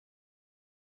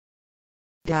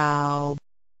道。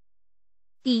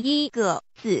第一个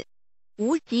字，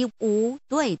无即无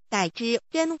对待之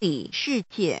真理世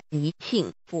界一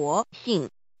性佛性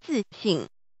自性，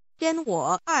真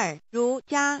我二儒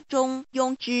家中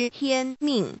庸之天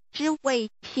命之谓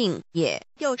性，也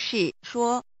就是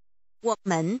说，我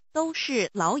们都是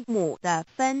老母的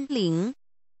分灵，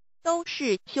都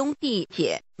是兄弟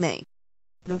姐妹。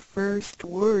The first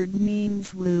word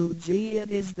means Luji. It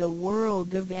is the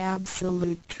world of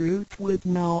absolute truth with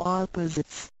no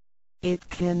opposites. It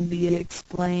can be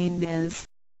explained as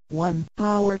 1.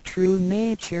 Our true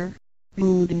nature,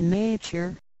 Buddha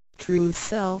nature, true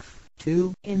self.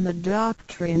 2. In the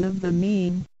doctrine of the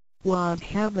mean, what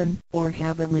heaven or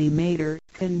heavenly matter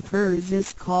confers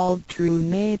is called true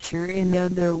nature. In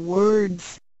other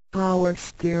words, our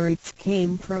spirits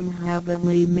came from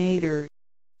heavenly matter.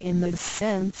 In this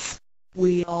sense,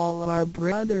 we all are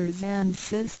brothers and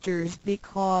sisters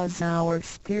because our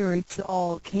spirits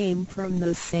all came from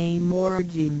the same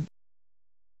origin.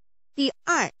 第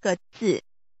二个字，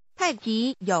太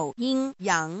极有阴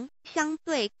阳相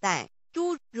对待，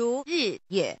诸如日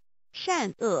也、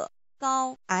善恶、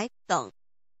高矮等，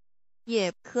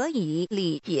也可以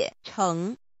理解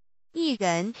成一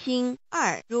人心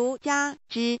二儒家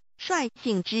之率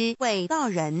性之谓道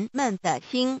人们的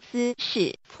心思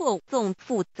是错综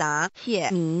复杂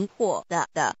且迷惑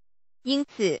的，因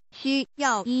此需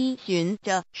要依循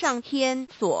着上天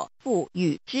所赋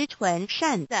予之纯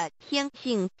善的天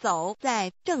性走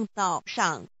在正道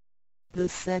上。The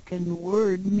second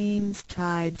word means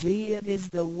Taiji. It is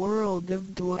the world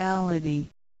of duality.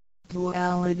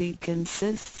 Duality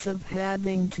consists of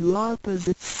having two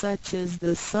opposites such as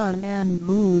the sun and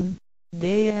moon,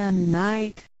 day and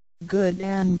night, good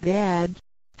and bad,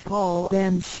 tall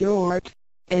and short,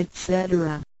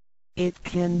 etc. It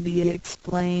can be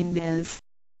explained as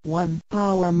 1.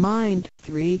 Our mind.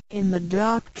 3. In the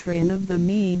doctrine of the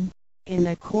mean, in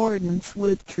accordance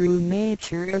with true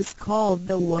nature is called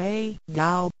the way,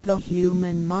 Tao. The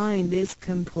human mind is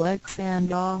complex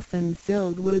and often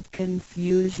filled with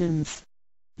confusions.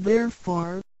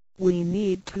 Therefore, we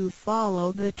need to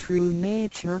follow the true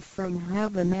nature from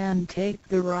heaven and take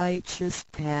the righteous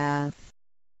path.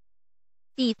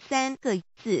 第三个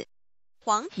字，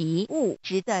黄极物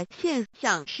质的现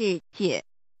象世界，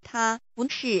它不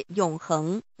是永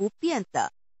恒不变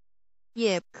的，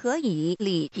也可以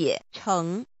理解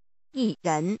成一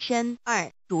人身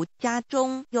二儒家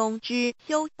中庸之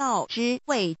修道之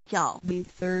谓教。 The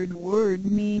third word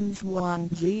means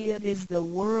Wangji. It is the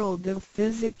world of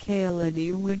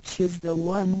physicality, which is the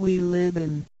one we live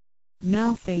in.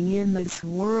 Nothing in this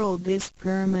world is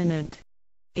permanent.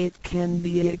 It can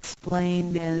be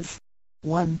explained as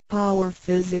 1. Our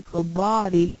physical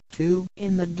body. 2.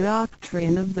 In the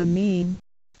doctrine of the mean,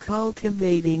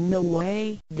 cultivating the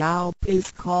way, Tao, is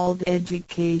called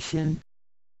education.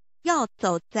 要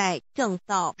走在正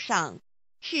道上，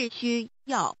是需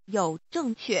要有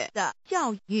正确的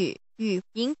教育与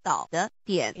引导的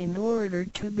点。 In order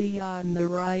to be on the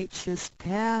righteous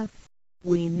path,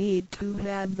 we need to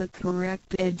have the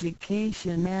correct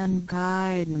education and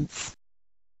guidance.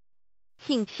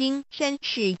 性心身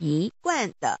是一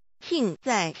贯的，性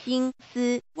在心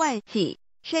思万计，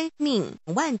生命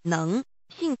万能；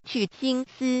性去心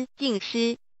思尽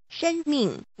失，生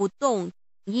命不动，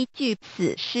一句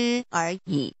此诗而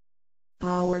已。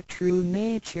 Our true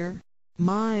nature,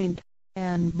 mind,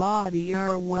 and body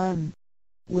are one.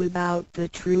 Without the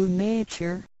true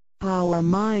nature, our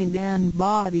mind and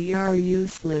body are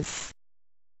useless.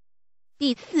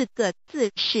 第四个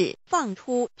字是放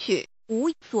出去，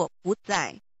无所不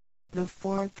在。 The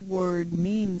fourth word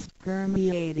means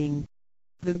permeating.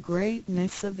 The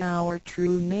greatness of our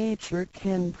true nature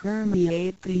can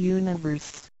permeate the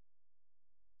universe.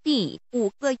 第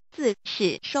五个字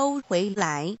是收回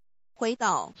来，回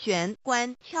到玄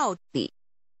关窍里。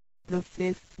 The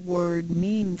fifth word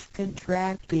means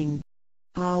contracting.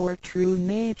 Our true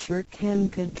nature can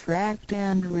contract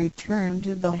and return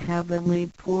to the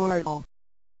heavenly portal.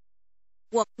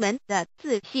 我们的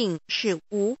自信是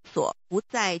无所不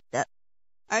在的，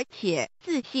而且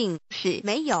自信是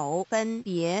没有分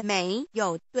别、没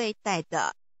有对待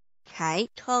的，才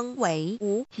称为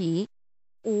无极。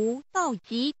无到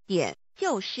极点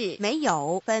就是没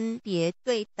有分别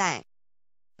对待。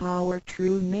 Our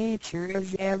true nature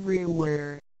is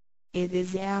everywhere. It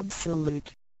is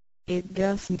absolute. It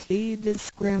doesn't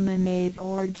discriminate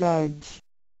or judge.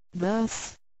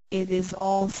 Thus, it is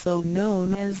also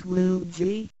known as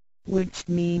Luji, which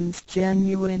means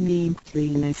genuine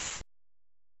emptiness.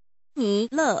 弥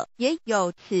勒也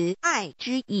有慈爱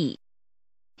之意，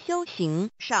修行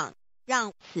上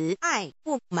让慈爱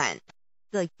布满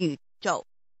个宇宙，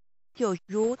就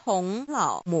如同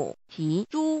老母及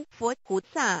诸佛菩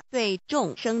萨对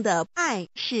众生的爱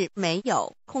是没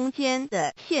有空间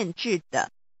的限制的。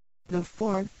The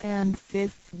fourth and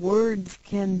fifth words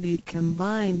can be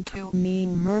combined to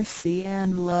mean mercy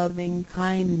and loving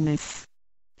kindness.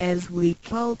 As we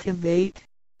cultivate,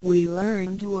 we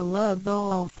learn to love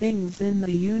all things in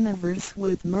the universe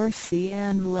with mercy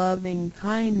and loving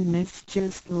kindness,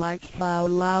 just like how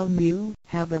Lao Mu,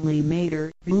 Heavenly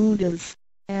Mater, Buddhas,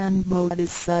 and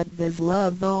Bodhisattvas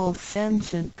love all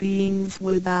sentient beings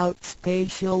without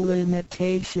spatial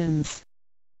limitations.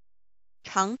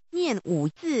 常念五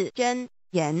字真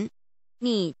言，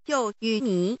你就与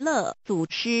弥勒祖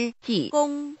师济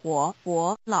公活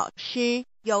佛老师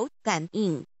有感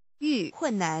应，遇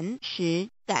困难时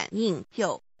感应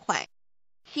就快，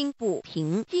心不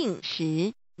平静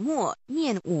时默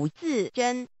念五字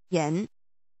真言，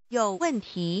有问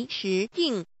题时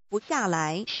静不下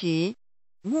来时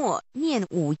默念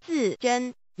五字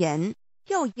真言，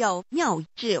就有妙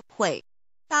智慧。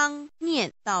当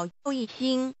念到一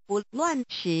心不乱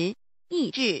时，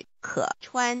意志可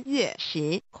穿越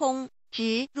时空，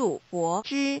直入佛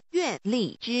之愿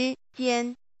力之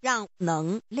间，让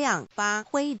能量发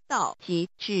挥到极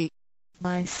致。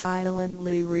By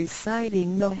silently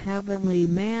reciting the heavenly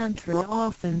mantra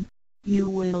often, you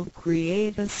will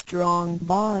create a strong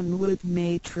bond with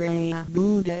Maitreya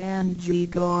Buddha and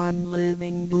Jigon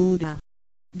Living Buddha.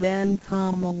 Then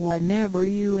whenever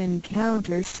you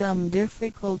encounter some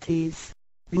difficulties,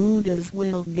 Buddhas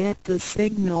will get the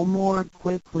signal more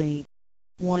quickly.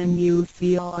 When you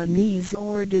feel uneasy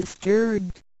or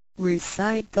disturbed,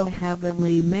 recite the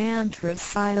heavenly mantra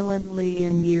silently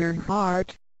in your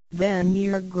heart, then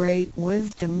your great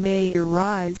wisdom may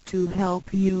arise to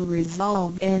help you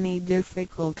resolve any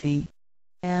difficulty.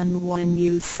 And when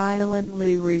you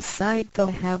silently recite the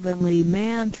heavenly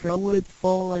mantra with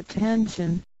full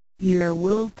attention, your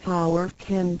willpower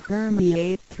can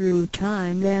permeate through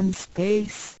time and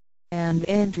space, and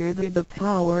enter the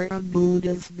power of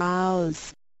Buddha's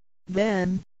vows.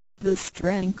 Then, the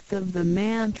strength of the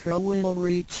mantra will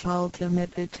reach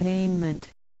ultimate attainment.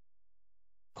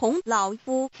 孔老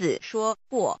夫子说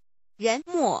过，人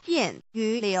莫见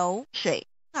于流水，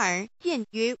而见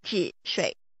于止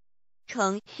水。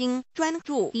诚心专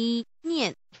注一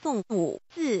念诵五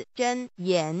字真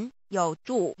言，有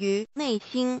助于内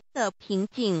心的平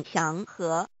静祥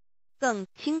和，更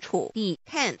清楚地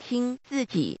看清自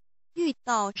己，遇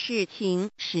到事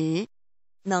情时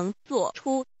能做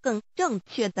出更正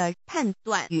确的判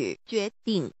断与决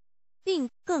定，并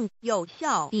更有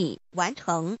效地完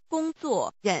成工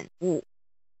作任务。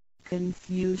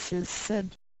Confucius said,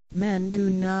 "Men do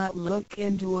not look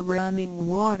into running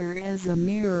water as a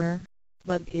mirror,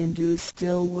 but into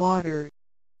still water."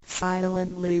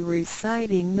 Silently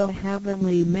reciting the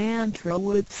heavenly mantra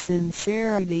with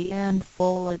sincerity and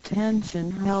full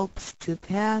attention helps to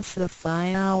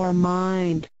pacify our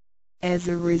mind. As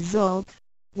a result,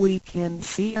 we can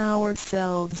see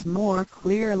ourselves more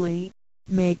clearly,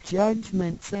 make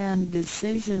judgments and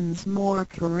decisions more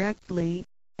correctly,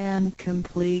 and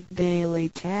complete daily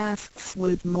tasks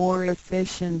with more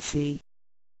efficiency.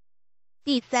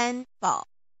 第三宝，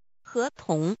合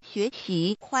同学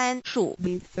习宽恕。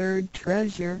 The third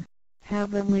treasure,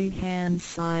 heavenly hand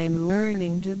sign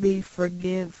learning to be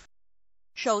forgive.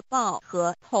 手抱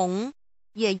合同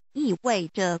也意味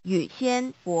着与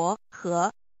仙佛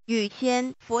合，与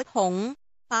仙佛同，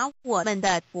把我们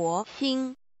的佛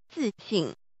心、自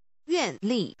信、愿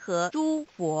力和诸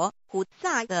佛菩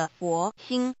萨的佛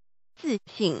心、自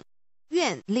信、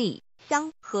愿力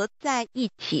相合在一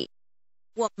起。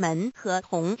我们和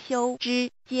同修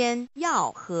之间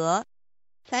要和，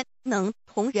才能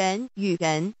同人与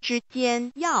人之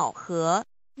间要和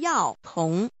要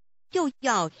同，就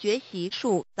要学习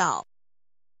恕道，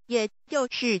也就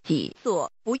是己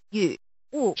所不欲，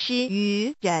勿施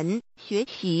于人，学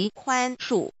习宽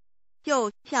恕。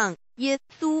就像耶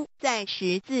稣在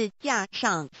十字架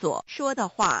上所说的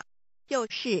话，就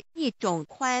是一种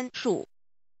宽恕。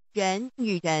人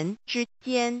与人之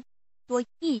间多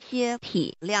一些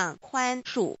体谅宽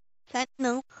恕，才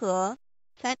能和，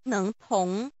才能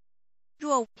同。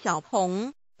若小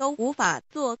同都无法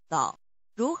做到，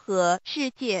如何世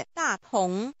界大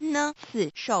同呢？此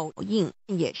手印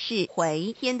也是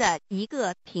回天的一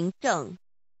个凭证。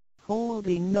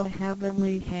Holding the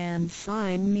heavenly hand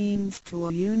sign means to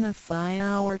unify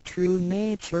our true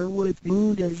nature with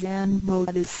Buddhas and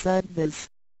Bodhisattvas.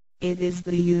 It is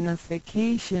the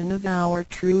unification of our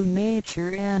true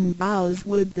nature and vows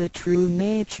with the true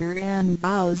nature and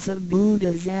vows of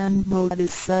Buddhas and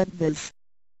Bodhisattvas.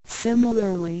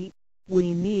 Similarly,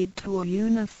 We need to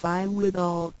unify with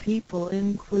all people,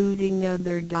 including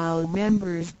other Tao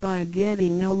members, by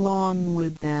getting along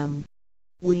with them.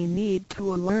 We need to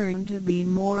learn to be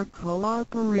more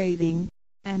cooperating,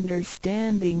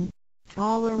 understanding,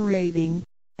 tolerating,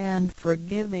 and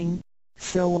forgiving,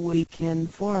 so we can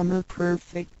form a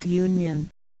perfect union.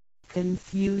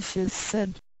 Confucius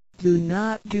said, "Do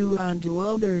not do unto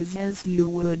others as you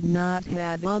would not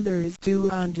have others do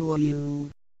unto you."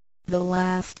 The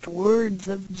last words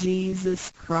of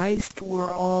Jesus Christ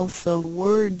were also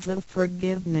words of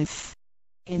forgiveness.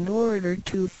 In order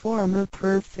to form a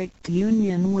perfect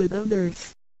union with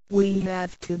others, we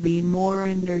have to be more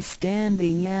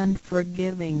understanding and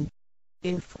forgiving.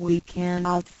 If we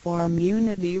cannot form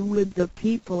unity with the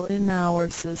people in our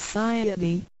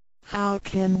society, how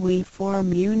can we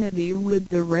form unity with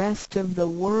the rest of the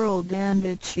world and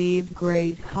achieve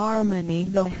great harmony?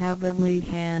 The heavenly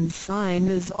hand sign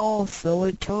is also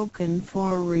a token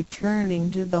for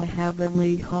returning to the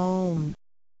heavenly home.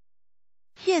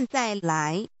 现在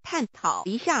来探讨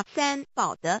一下三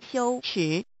宝的修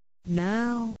持。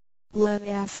Now, let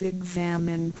us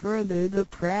examine further the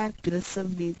practice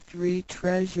of the three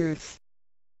treasures.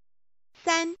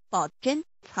 三宝珍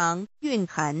藏蕴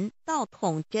含道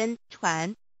统真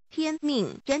传、天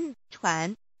命真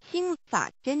传、心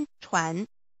法真传，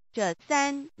这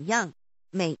三样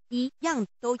每一样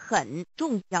都很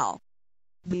重要。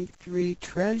The three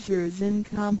treasures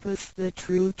encompass the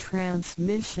true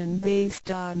transmission based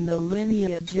on the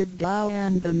lineage of Tao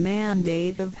and the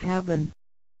mandate of heaven.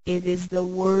 It is the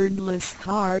wordless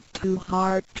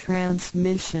heart-to-heart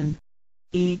transmission.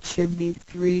 Each of the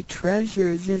three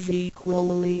treasures is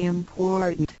equally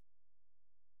important.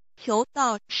 求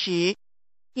道时，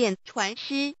点传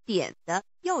师点的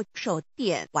右手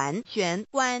点完玄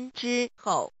关之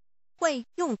后，会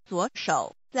用左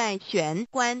手在玄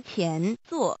关前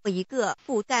做一个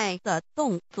附带的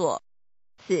动作。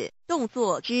此动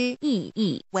作之意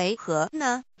义为何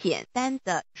呢？简单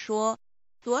的说，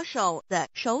左手的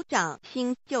手掌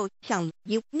心就像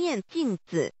一面镜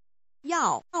子，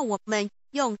要我们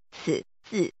用此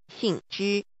自信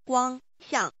之光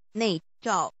向内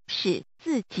照视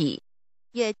自己，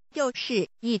也就是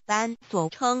一般所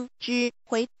称之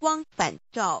回光返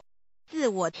照，自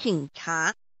我省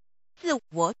察、自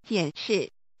我检视，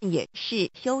也是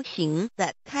修行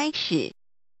的开始。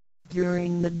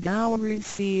During the Tao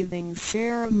receiving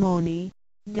ceremony,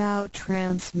 Tao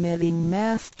transmitting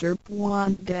Master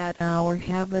pointed at our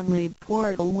heavenly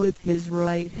portal with his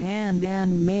right hand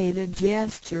and made a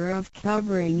gesture of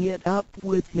covering it up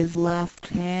with his left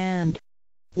hand.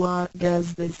 What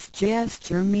does this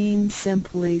gesture mean?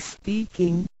 Simply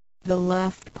speaking, the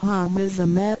left palm is a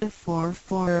metaphor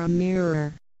for a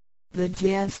mirror. The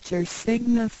gesture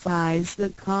signifies the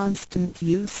constant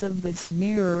use of this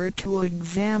mirror to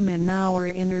examine our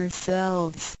inner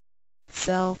selves.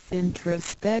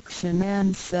 Self-introspection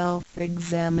and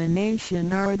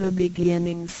self-examination are the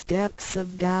beginning steps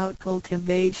of Tao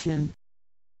cultivation.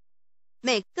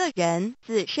 每个人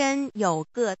自身有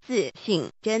个自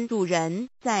性真主人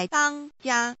在当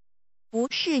家，不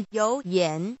是由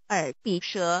眼耳鼻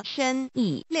舌身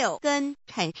意六根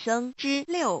产生之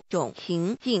六种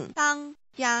情境当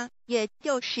家，也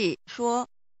就是说，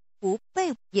不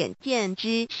被眼见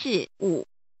之事物、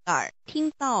耳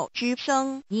听到之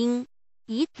声音、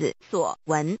鼻子所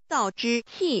闻到之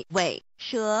气味、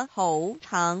舌头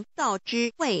尝到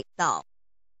之味道、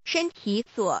身体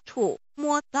所触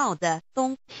摸到的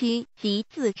东西及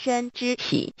自身之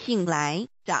习性来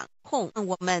掌控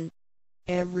我们。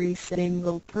Every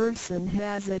single person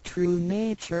has a true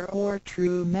nature or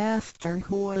true master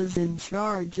who is in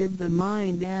charge of the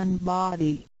mind and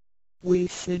body. We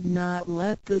should not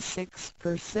let the six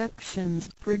perceptions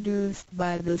produced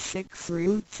by the six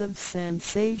roots of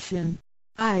sensation,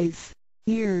 eyes,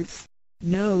 ears,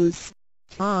 nose,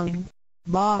 tongue,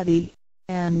 body,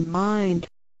 and mind,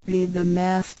 be the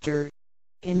master.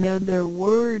 In other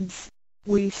words,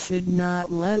 we should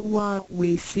not let what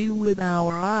we see with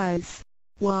our eyes,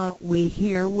 what we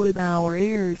hear with our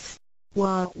ears,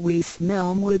 what we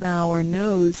smell with our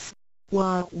nose,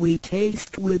 what we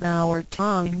taste with our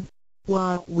tongue,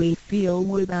 what we feel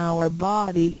with our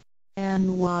body,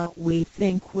 and what we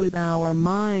think with our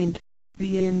mind,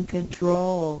 be in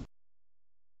control.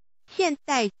 现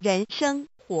代人生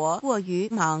活过于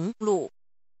忙碌，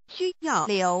需要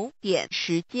留点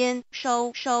时间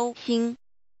收心。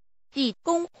济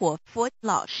公活佛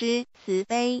老师慈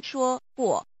悲说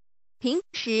过，平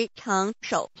时常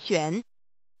守玄，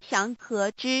祥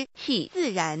和之气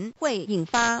自然会引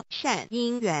发善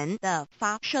因缘的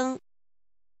发生。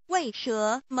为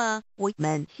什么我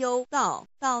们修道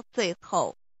到最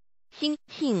后，心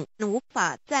性无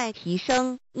法再提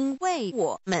升，因为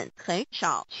我们很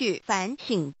少去反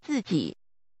省自己，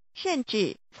甚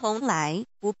至从来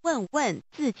不问问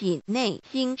自己内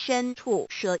心深处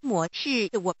什么是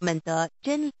我们的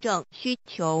真正需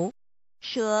求，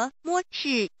什么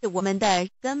是我们的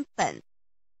根本。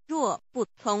若不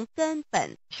从根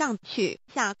本上去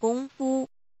下功夫，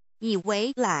以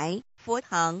为来佛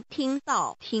堂听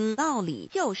道理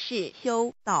就是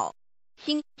修道，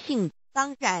心性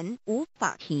当然无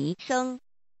法提升。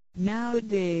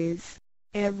 Nowadays,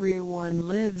 everyone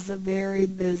lives a very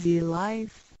busy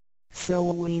life, so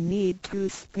we need to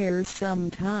spare some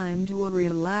time to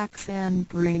relax and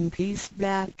bring peace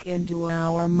back into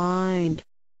our mind.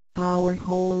 Our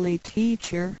holy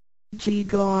teacher,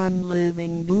 Jigon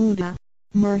Living Buddha,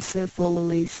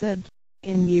 mercifully said,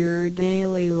 in your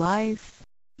daily life,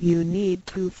 you need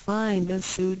to find a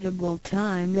suitable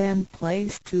time and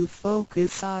place to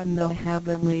focus on the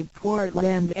heavenly portal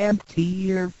and empty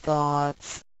your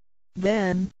thoughts.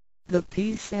 Then, the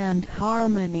peace and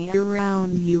harmony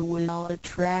around you will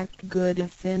attract good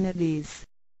affinities.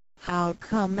 How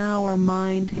come our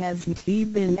mind hasn't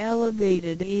been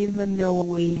elevated even though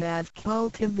we have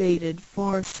cultivated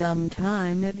for some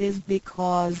time? It is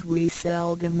because we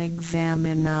seldom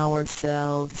examine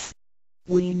ourselves.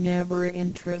 We never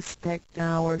introspect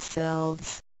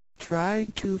ourselves, try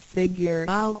to figure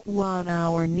out what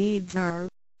our needs are,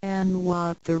 and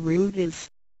what the root is.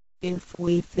 If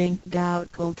we think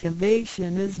doubt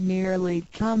cultivation is merely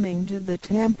coming to the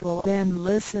temple and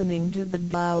listening to the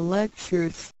Tao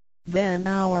lectures, then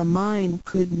our mind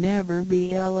could never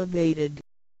be elevated.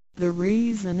 The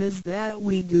reason is that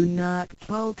we do not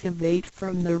cultivate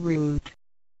from the root.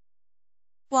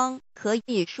 光可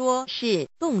以说是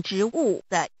动植物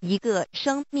的一个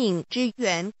生命之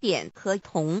原点和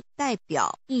铜代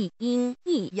表一阴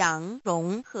一阳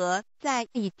融合在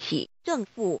一起，正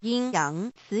负阴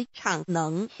阳磁场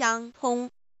能相通。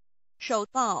手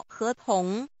道和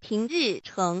铜平日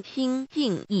诚心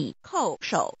敬意叩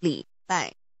首礼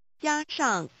拜，加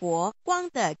上佛光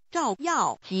的照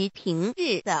耀及平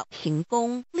日的行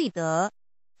功立德，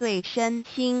对身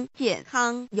心健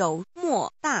康有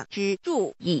莫大之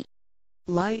助益。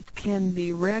 Light can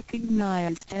be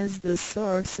recognized as the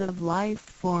source of life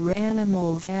for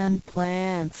animals and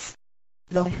plants.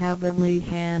 The heavenly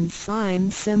hand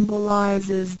sign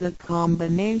symbolizes the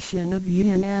combination of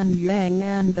yin and yang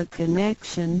and the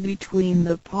connection between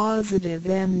the positive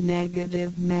and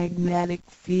negative magnetic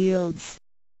fields.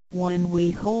 When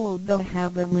we hold the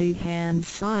heavenly hand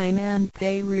sign and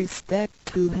pay respect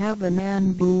to heaven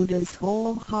and Buddhas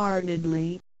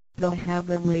wholeheartedly, the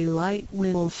heavenly light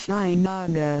will shine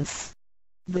on us.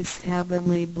 This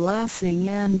heavenly blessing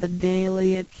and the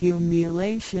daily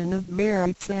accumulation of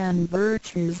merits and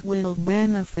virtues will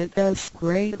benefit us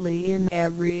greatly in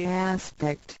every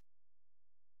aspect.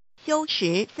 修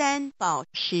持三宝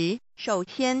时，首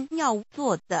先要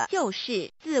做的就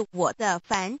是自我的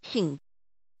反省，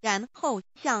然后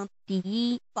向第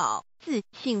一宝自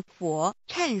信佛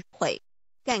忏悔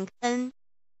感恩。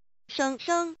生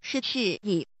生世世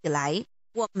以来，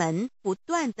我们不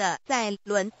断地在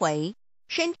轮回，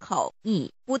身口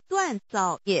意不断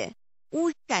造业，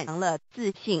污染了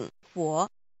自信佛，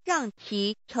让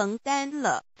其承担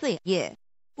了罪业，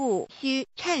故需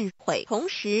忏悔。同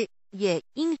时也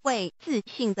因为自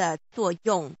信的作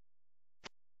用，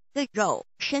的肉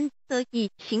身得以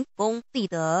行功立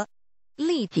德，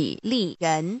利己利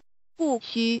人，故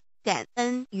需感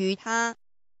恩于他。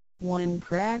When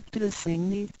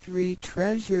practicing the three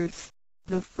treasures,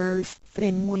 the first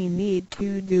thing we need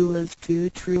to do is to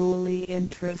truly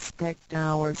introspect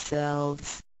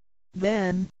ourselves.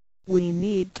 Then, we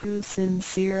need to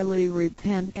sincerely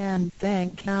repent and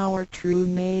thank our true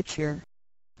nature.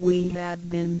 We have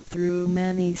been through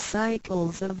many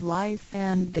cycles of life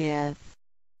and death.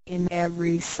 In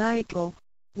every cycle,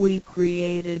 we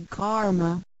created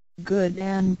karma, good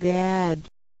and bad.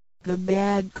 The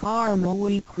bad karma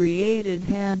we created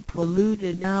had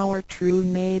polluted our true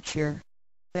nature.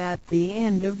 At the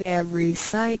end of every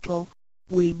cycle,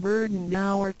 we burdened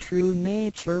our true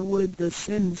nature with the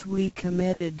sins we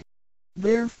committed.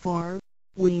 Therefore,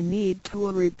 we need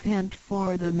to repent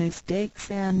for the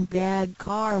mistakes and bad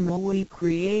karma we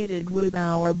created with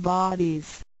our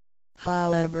bodies.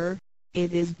 However,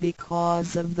 it is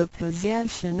because of the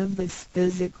possession of this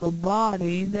physical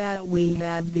body that we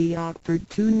have the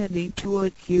opportunity to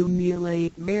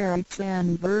accumulate merits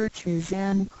and virtues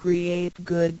and create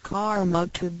good karma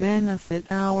to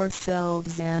benefit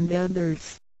ourselves and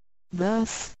others.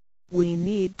 Thus, We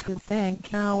need to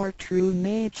thank our true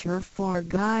nature for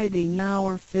guiding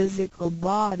our physical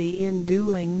body in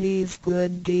doing these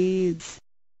good deeds.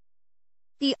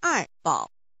 第二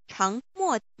宝，常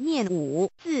默念5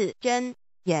字真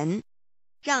言，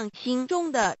让心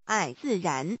中的爱自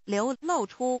然流露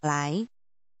出来，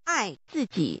爱自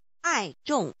己，爱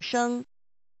众生。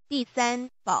第三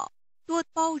宝，多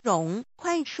包容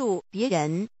宽恕别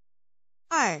人。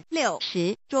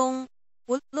260中，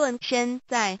无论身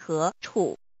在何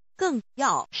处，更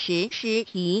要时时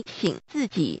提醒自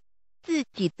己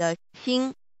的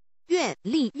心，愿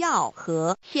力要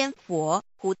和仙佛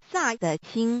菩萨的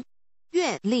心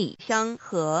愿力相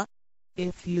合。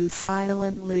If you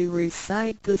silently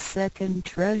recite the second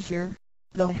treasure,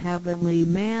 the heavenly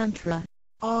mantra,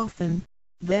 often,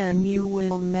 then you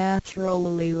will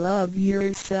naturally love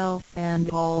yourself and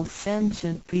all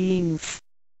sentient beings.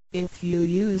 If you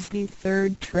use the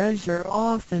third treasure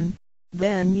often,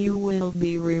 then you will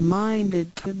be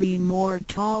reminded to be more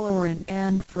tolerant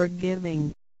and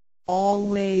forgiving.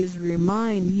 Always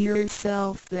remind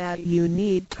yourself that you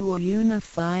need to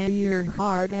unify your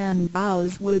heart and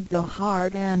vows with the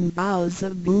heart and vows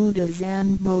of Buddhas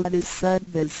and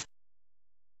Bodhisattvas.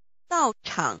 道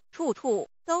场处处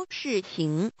都是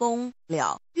行功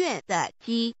了愿的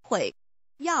机会，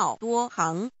要多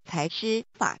行财师、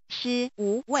法师、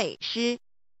无畏师，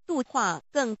度化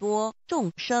更多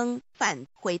众生返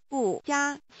回不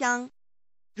家乡。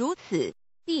如此，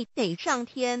必得上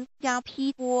天加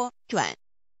批拨转，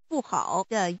不好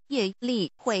的业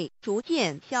力会逐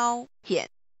渐消减，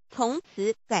从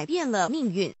此改变了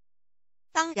命运。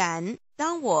当然，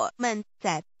当我们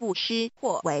在布施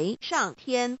或为上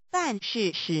天办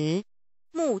事时，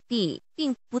目的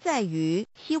并不在于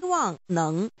希望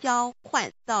能交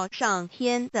换到上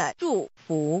天的祝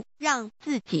福，让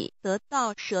自己得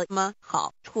到什么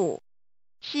好处。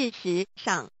事实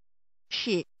上，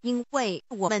是因为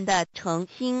我们的诚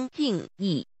心敬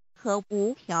意和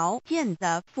无条件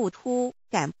的付出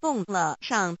感动了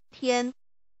上天，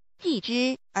继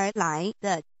之而来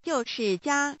的就是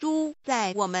加诸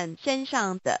在我们身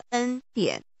上的恩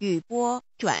典与拨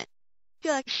转，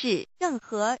这是任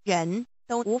何人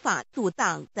都无法阻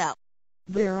挡的。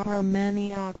There are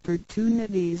many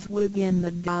opportunities within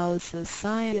the Tao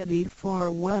society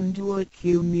for one to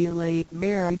accumulate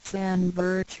merits and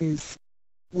virtues.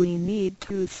 We need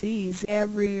to seize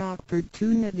every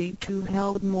opportunity to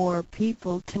help more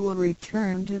people to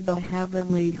return to the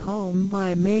heavenly home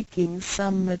by making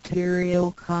some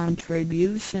material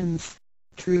contributions,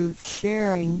 truth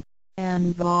sharing,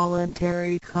 and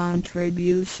voluntary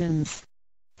contributions.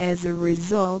 As a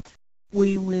result,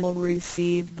 we will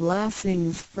receive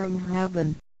blessings from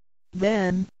heaven.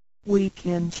 Then, we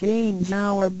can change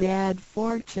our bad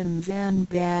fortunes and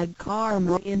bad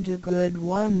karma into good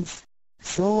ones,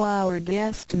 so our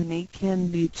destiny can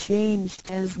be changed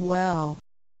as well.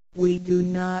 We do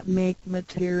not make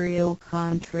material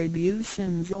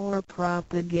contributions or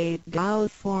propagate Tao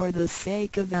for the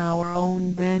sake of our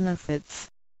own benefits.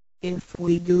 If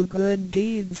we do good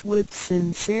deeds with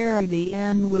sincerity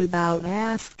and without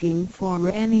asking for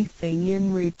anything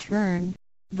in return,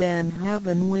 then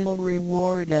heaven will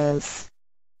reward us.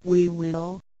 We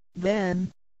will, then,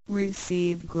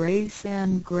 receive grace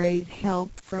and great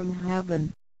help from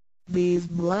heaven. These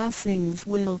blessings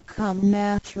will come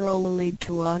naturally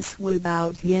to us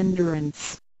without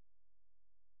hindrance.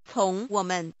 从我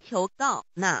们求道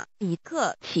那一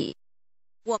刻起，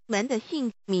我们的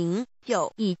姓名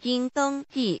就已经登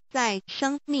记在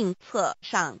生命册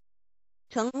上，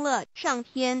成了上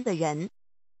天的人。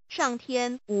上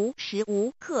天无时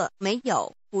无刻没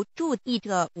有不注意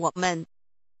着我们，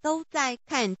都在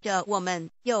看着我们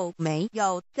有没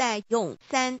有在用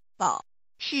三宝，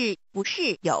是不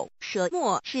是有什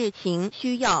么事情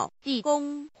需要济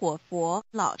公活佛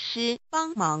老师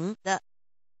帮忙的。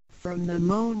From the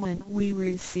moment we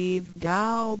received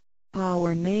Tao,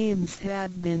 our names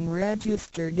had been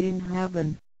registered in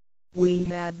heaven. We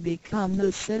had become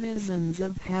the citizens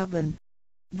of heaven.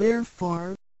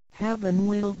 Therefore, heaven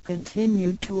will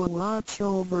continue to watch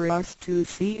over us to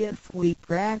see if we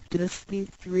practice the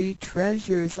three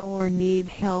treasures or need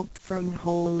help from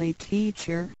Holy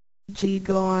Teacher,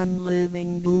 Jigon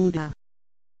Living Buddha.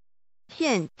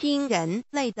 现今人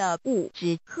类的物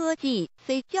质科技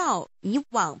虽较以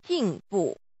往进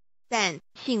步，但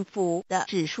幸福的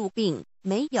指数并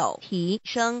没有提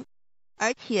升，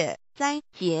而且灾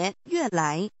劫越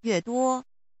来越多。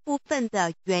部分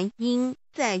的原因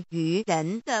在于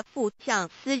人的负向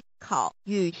思考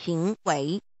与行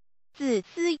为，自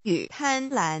私与贪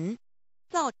婪，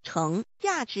造成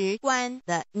价值观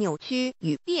的扭曲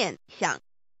与变相。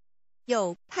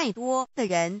有太多的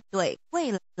人对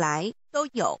未来都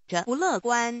有着不乐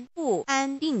观、不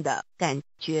安定的感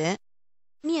觉。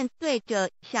面对着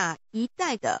下一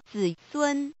代的子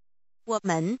孙，我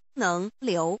们能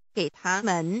留给他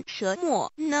们什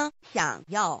么呢？想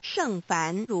要圣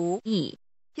凡如意，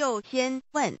就先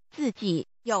问自己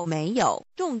有没有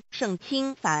众圣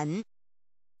轻凡。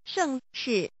圣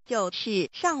事就是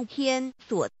上天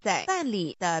所在办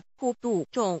理的普度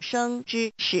众生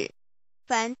之事，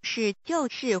凡事就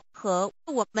是和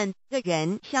我们个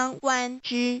人相关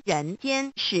之人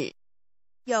间事。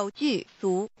有句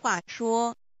俗话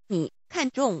说，你看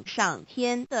重上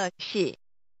天的事，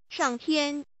上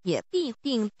天也必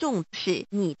定重视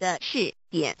你的事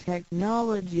点。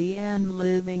 Technology and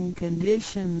living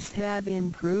conditions have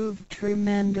improved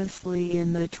tremendously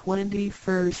in the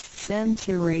 21st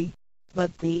century,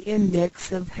 but the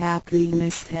index of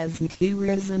happiness hasn't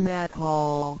risen at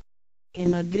all.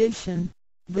 In addition,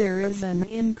 there is an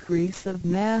increase of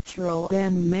natural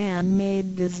and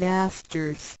man-made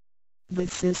disasters.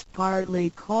 This is partly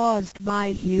caused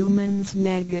by humans'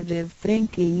 negative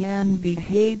thinking and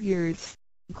behaviors,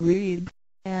 greed,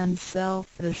 and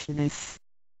selfishness.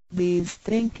 These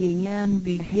thinking and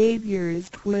behaviors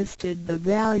twisted the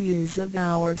values of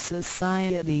our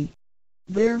society.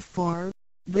 Therefore,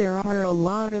 there are a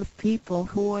lot of people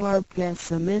who are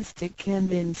pessimistic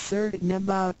and uncertain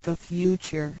about the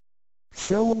future.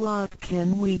 So what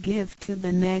can we give to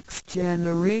the next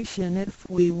generation if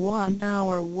we want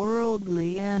our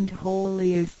worldly and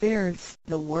holy affairs,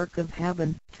 the work of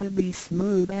heaven, to be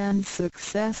smooth and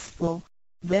successful?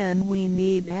 Then we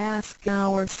need ask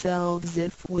ourselves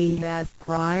if we have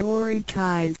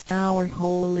prioritized our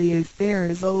holy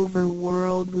affairs over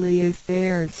worldly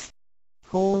affairs.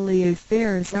 Holy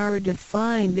affairs are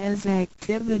defined as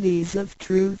activities of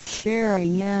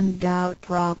truth-sharing and doubt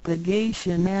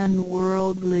propagation, and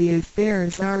worldly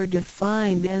affairs are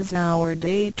defined as our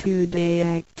day-to-day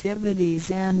activities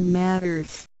and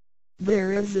matters.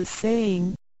 There is a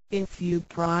saying, if you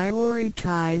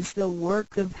prioritize the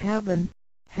work of heaven,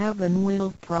 heaven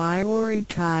will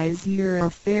prioritize your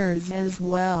affairs as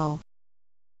well.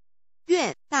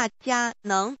 愿大家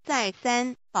能在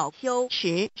三宝修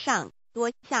持上多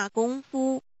下功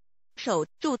夫，守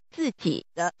住自己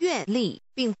的愿力，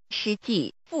并实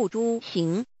际付诸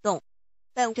行动，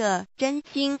本着真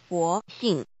心佛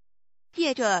性，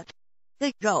借着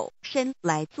的肉身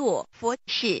来做佛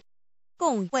事，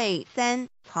共为三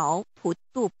曹普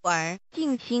度而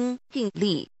尽心尽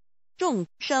力，众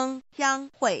生将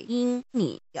会因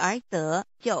你而得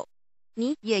救，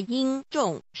你也因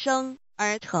众生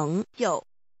而成就。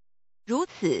如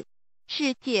此，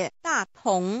世界大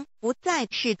同不再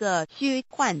是个虚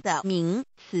幻的名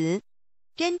词，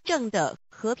真正的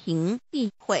和平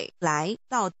必会来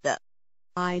到的。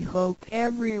I hope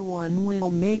everyone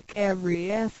will make every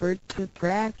effort to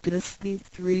practice the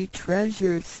three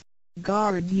treasures,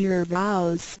 guard your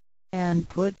vows, and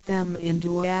put them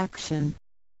into action.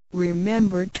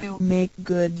 Remember to make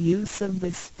good use of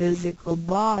this physical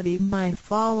body by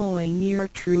following your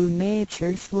true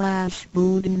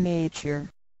nature/Buddha nature.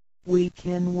 We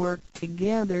can work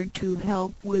together to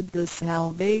help with the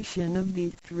salvation of the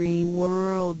three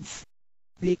worlds.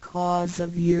 Because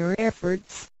of your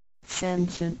efforts,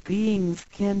 sentient beings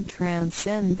can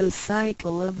transcend the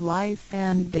cycle of life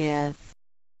and death.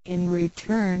 In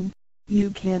return, you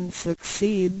can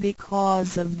succeed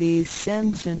because of these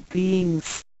sentient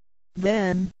beings.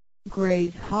 Then,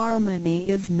 great harmony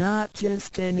is not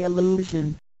just an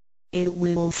illusion. It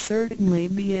will certainly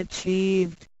be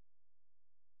achieved.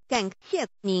 感谢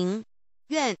您，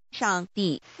愿上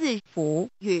帝赐福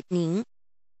与您。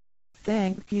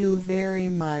Thank you very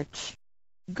much.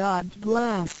 God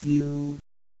bless you.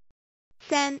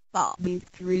 三宝 The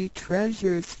three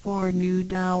treasures for new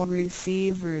Tao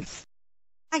receivers.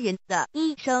 他人的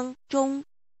一生中，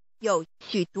有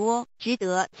许多值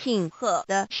得庆贺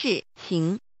的事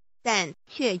情，但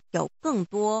却有更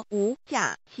多无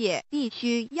价且必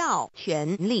须要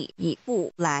全力以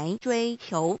赴来追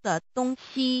求的东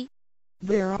西。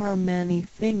There are many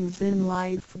things in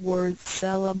life worth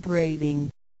celebrating.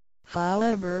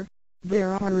 However,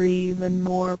 there are even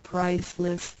more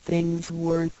priceless things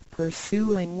worth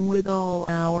pursuing with all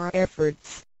our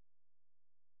efforts.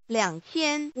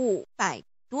 2500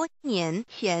多年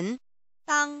前，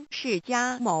当释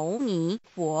迦牟尼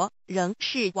佛仍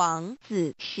是王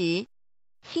子时，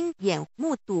亲眼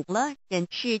目睹了人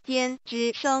世间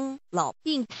之生老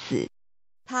病死。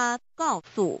他告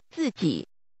诉自己，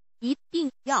一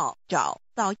定要找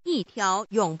到一条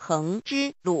永恒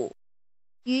之路。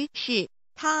于是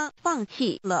他放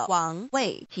弃了王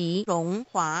位及荣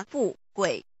华富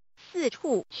贵，四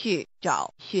处去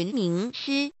找寻名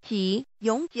师及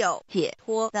永久解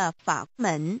脱的法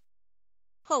门。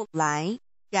后来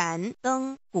燃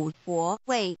灯古佛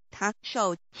为他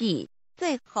受记，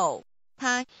最后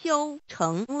他修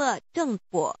成了正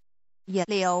果，也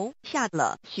留下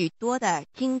了许多的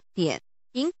经典，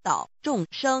引导众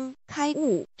生开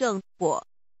悟正果。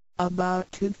About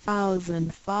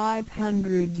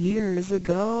 2,500 years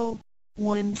ago,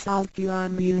 when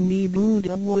Sakyamuni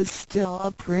Buddha was still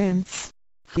a prince,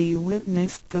 he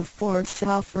witnessed the four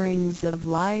sufferings of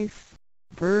life: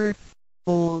 birth,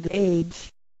 old age,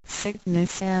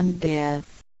 sickness and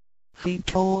death. He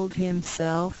told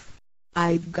himself,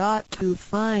 "I've got to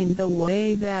find the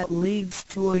way that leads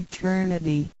to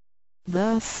eternity."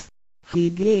 Thus, he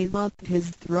gave up his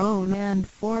throne and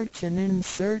fortune in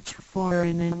search for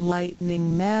an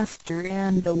enlightening master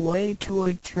and a way to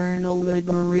eternal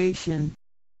liberation.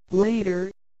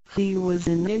 Later, he was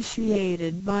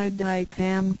initiated by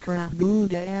Dipamkara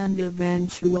Buddha and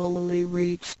eventually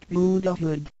reached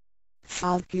Buddhahood.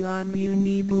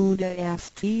 Sakyamuni Buddha's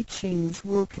teachings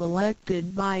were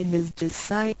collected by his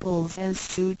disciples as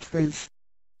sutras.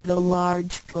 The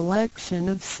large collection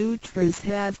of sutras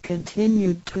have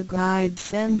continued to guide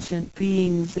sentient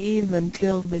beings even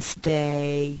till this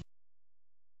day.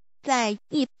 在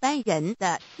一般人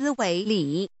的思维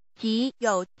里，极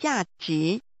有价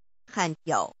值、罕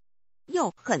有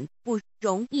又很不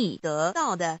容易得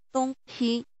到的东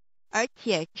西，而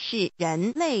且是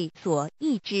人类所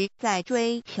一直在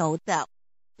追求的，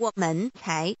我们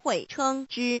才会称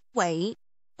之为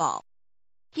宝。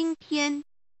今天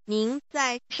您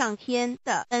在上天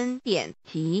的恩典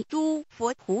及诸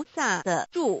佛菩萨的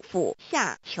祝福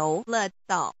下求了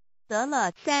道，得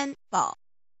了三宝。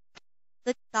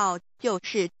这道就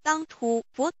是当初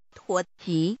佛陀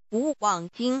及古往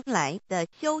今来的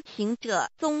修行者、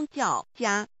宗教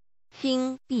家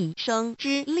倾毕生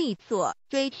之力所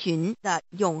追寻的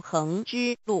永恒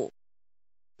之路。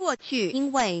过去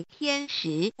因为天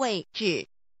时未至，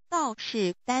道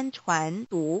是单传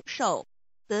独授，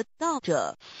得道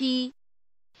者稀，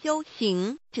修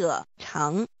行者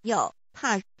常有，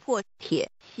踏破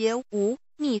铁鞋无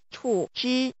觅处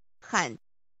之憾。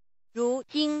如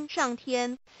今上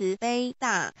天慈悲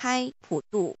大开普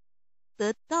渡，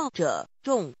得道者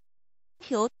众，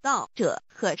求道者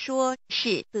可说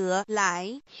是得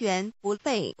来全不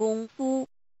费功夫。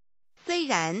虽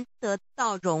然得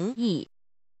道容易，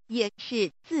也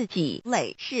是自己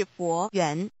累世佛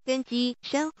缘根基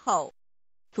深厚，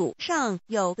祖上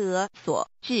有德所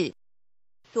致。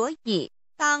所以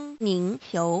当您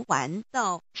求完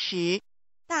道时，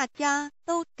大家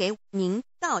都给您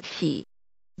道喜。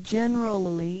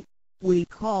Generally, we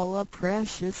call a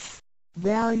precious,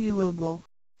 valuable,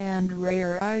 and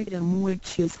rare item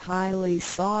which is highly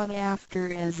sought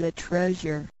after as a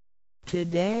treasure.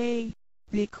 Today,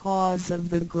 because of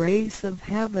the grace of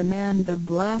heaven and the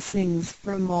blessings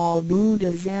from all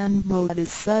Buddhas and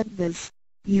Bodhisattvas,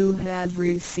 you have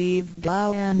received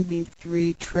Tao and the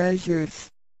three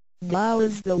treasures. Tao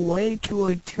is the way to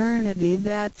eternity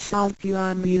that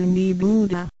Sakyamuni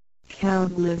Buddha,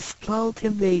 countless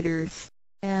cultivators,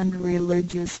 and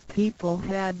religious people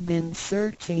had been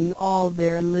searching all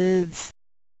their lives.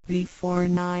 Before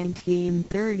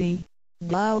 1930,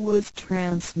 Tao was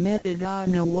transmitted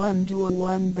on a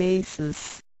one-to-one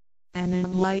basis. An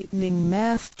enlightening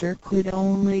master could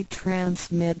only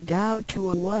transmit Tao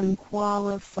to a one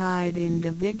qualified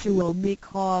individual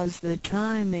because the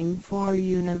timing for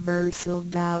universal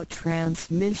Tao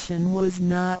transmission was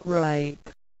not ripe.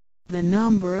 The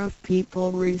number of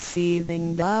people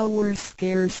receiving Tao were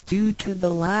scarce due to the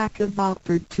lack of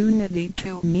opportunity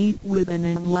to meet with an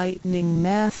enlightening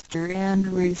master and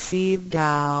receive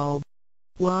Tao.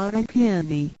 What a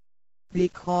pity!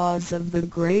 Because of the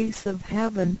grace of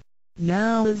heaven,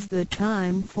 now is the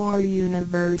time for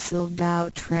universal Tao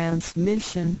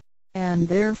transmission, and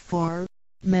therefore,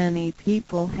 many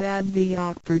people had the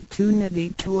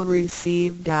opportunity to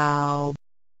receive Tao.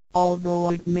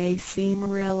 Although it may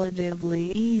seem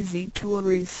relatively easy to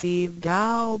receive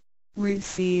Tao,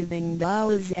 receiving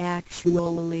Tao is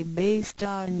actually based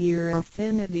on your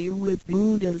affinity with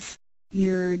Buddhas,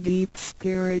 your deep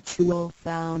spiritual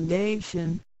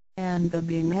foundation, and the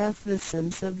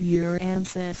beneficence of your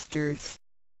ancestors.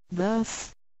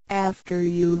 Thus, after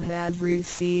you have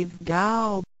received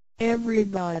Tao,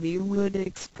 everybody would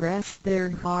express their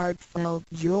heartfelt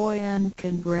joy and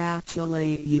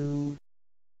congratulate you.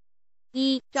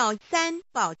 依照三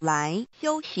宝来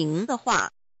修行的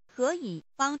话，可以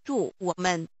帮助我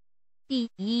们：第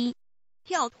一，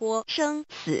跳脱生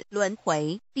死轮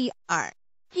回；第二，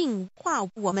净化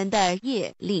我们的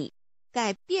业力，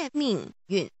改变命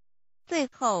运；最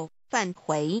后返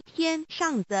回天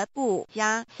上的不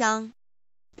家乡。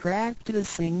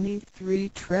Practicing these three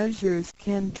treasures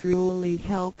can truly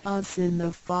help us in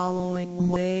the following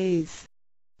ways.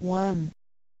 1.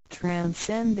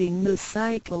 Transcending the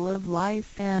cycle of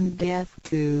life and death.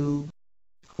 2.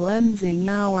 Cleansing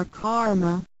our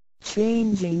karma,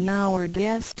 changing our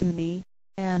destiny,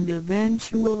 and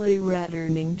eventually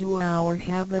returning to our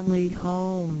heavenly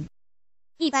home.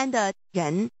 一般的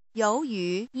人由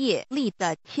于业力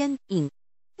的牵引，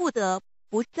不得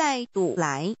不再度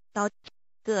来到这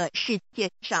个世界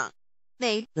上，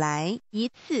每来一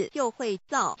次就会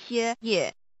造些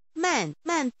业，漫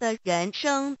漫的人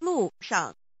生路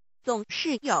上，总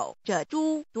是有着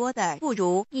诸多的不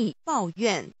如意、抱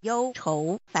怨、忧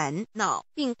愁、烦恼、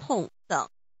病痛等。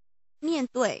面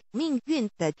对命运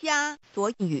的枷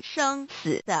锁与生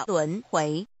死的轮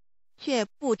回，却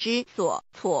不知所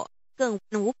措，更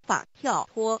无法跳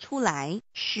脱出来，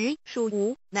实属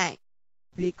无奈。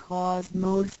Because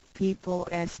most people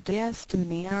as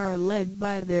destiny are led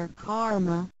by their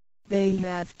karma, they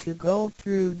have to go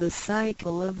through the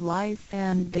cycle of life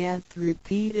and death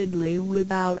repeatedly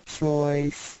without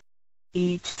choice.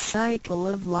 Each cycle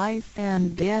of life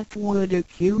and death would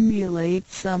accumulate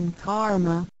some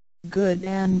karma, good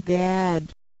and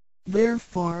bad.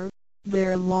 Therefore,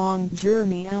 their long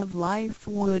journey of life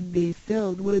would be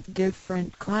filled with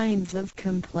different kinds of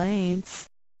complaints,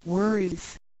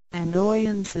 worries,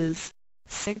 annoyances,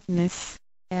 sickness,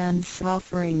 and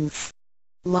sufferings.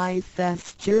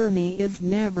 Life's journey is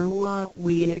never what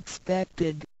we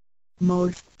expected.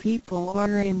 Most people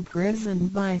are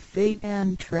imprisoned by fate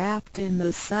and trapped in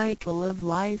the cycle of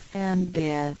life and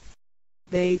death.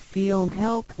 They feel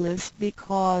helpless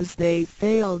because they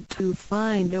failed to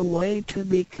find a way to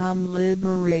become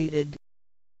liberated.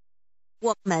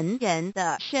 我们人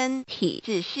的身体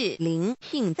只是灵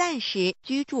性暂时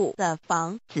居住的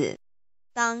房子，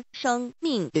当生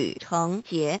命旅程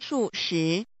结束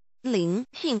时，灵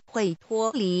性会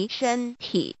脱离身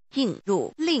体，进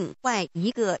入另外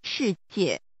一个世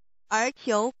界，而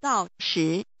求道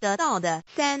时得到的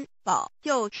三宝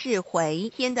就是回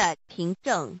天的凭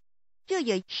证。这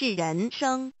也是人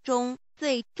生中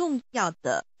最重要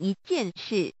的一件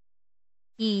事。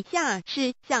以下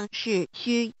是像是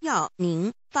需要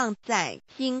您放在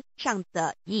心上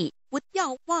的意，不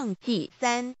要忘记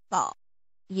三宝，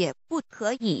也不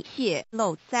可以泄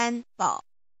露三宝。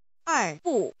2.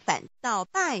 不反倒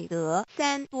败德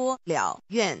3多了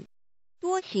愿，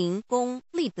多行功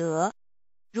立德，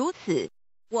如此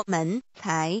我们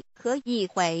才可以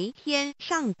回天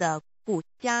上的故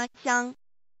家乡。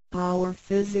Our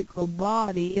physical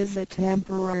body is a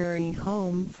temporary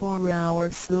home for our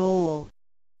soul.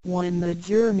 When the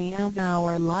journey of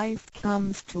our life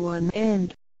comes to an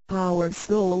end, our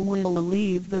soul will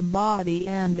leave the body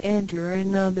and enter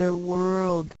another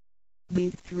world. The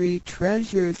three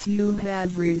treasures you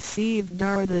have received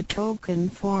are the token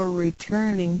for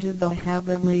returning to the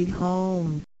heavenly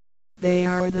home. They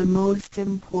are the most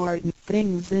important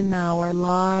things in our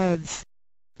lives.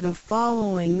 The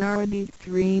following are the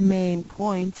three main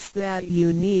points that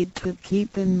you need to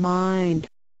keep in mind.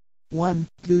 1.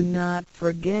 Do not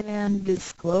forget and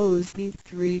disclose the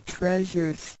three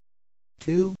treasures.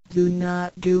 2. Do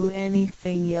not do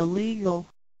anything illegal,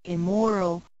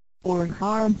 immoral, or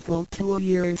harmful to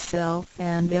yourself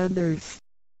and others.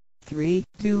 3.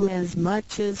 Do as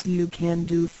much as you can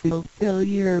to fulfill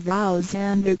your vows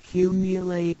and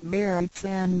accumulate merits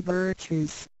and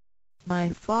virtues. By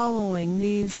following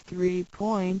these 3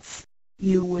 points,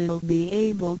 you will be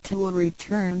able to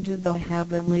return to the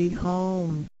heavenly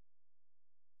home.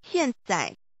 现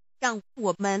在，让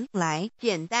我们来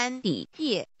简单地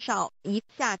介绍一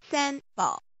下三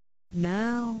宝。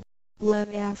Now, let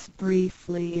us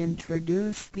briefly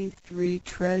introduce the 3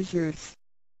 treasures.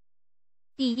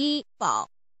 第一宝，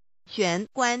玄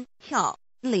关窍，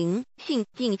灵性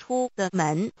进出的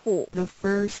门户。The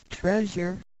first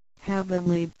treasure,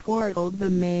 heavenly portal, the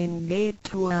main gate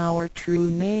to our true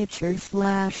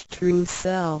nature/true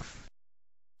self.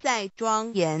 在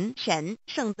庄严神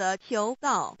圣的求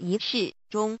道仪式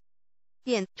中，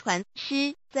点传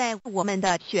师在我们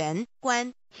的玄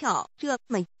关窍这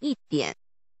么一点，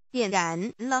点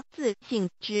燃了自信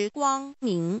之光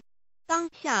明。当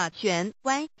下玄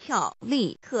关窍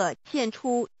立刻现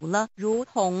出了如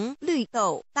同绿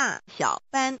豆大小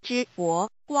般之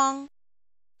佛光。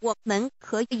我们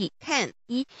可以看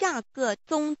一下各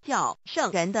宗教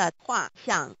圣人的画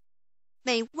像，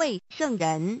每位圣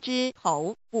人之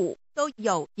头部都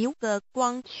有一个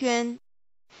光圈，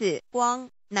此光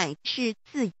乃是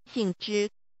自信之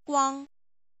光。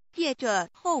借着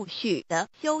后续的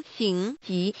修行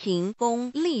及行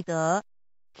功立德，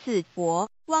此佛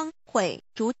光会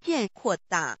逐渐扩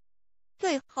大，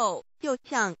最后就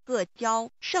像各教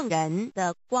圣人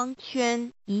的光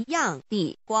圈一样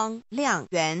地光亮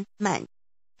圆满，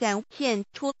展现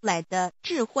出来的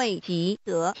智慧及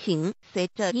德行，随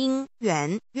着因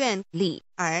缘愿力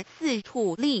而四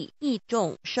处利益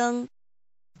众生。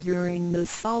During the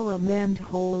solemn and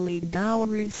holy Tao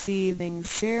receiving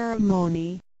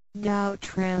ceremony, Tao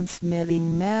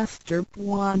transmitting Master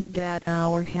point at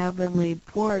our heavenly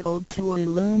portal to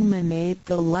illuminate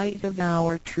the light of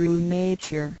our true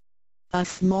nature. A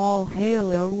small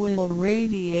halo will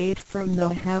radiate from the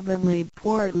heavenly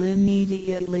portal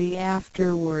immediately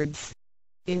afterwards.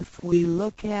 If we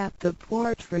look at the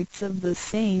portraits of the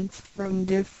saints from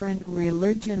different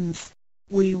religions,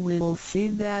 we will see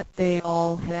that they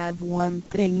all have one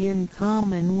thing in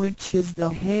common, which is the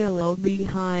halo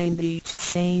behind each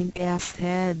saint's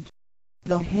head.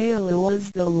 The halo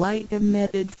is the light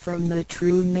emitted from the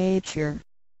true nature.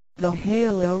 The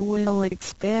halo will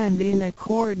expand in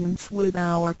accordance with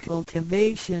our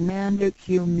cultivation and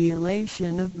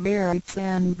accumulation of merits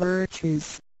and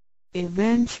virtues.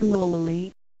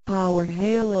 Eventually, our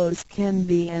halos can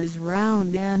be as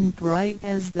round and bright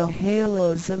as the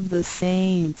halos of the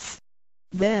saints.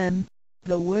 Then,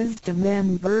 the wisdom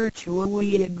and virtue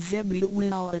we exhibit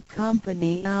will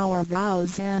accompany our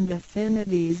vows and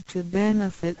affinities to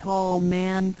benefit all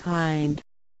mankind.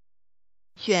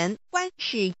 玄关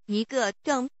是一个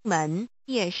正门，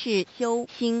也是修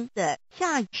心的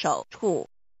下手处。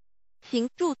行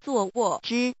住坐卧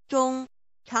之中，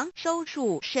常收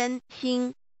束身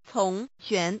心，从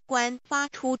玄关发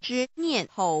出之念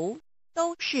头，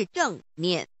都是正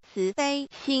念、慈悲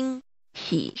心、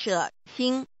喜舍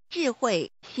心、智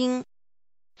慧心。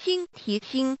心提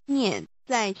心念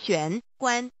在玄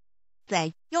关，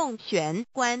再用玄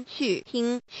关去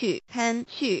听、去看、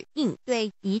去应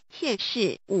对一切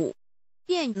事物，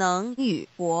便能与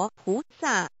佛菩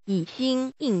萨以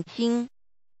心应心。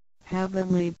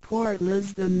Heavenly portal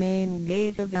is the main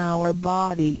gate of our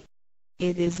body.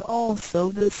 It is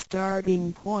also the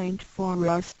starting point for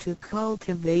us to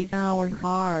cultivate our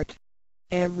heart.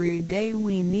 Every day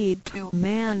we need to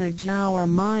manage our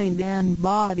mind and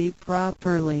body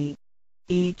properly.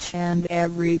 Each and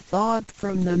every thought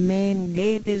from the main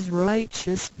gate is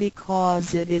righteous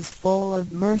because it is full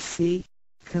of mercy,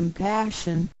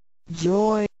 compassion,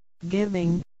 joy,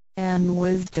 giving, and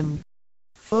wisdom.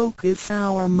 Focus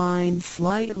our mind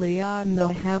slightly on the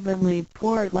heavenly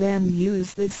portal and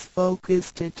use this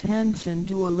focused attention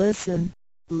to listen,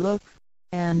 look,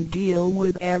 and deal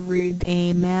with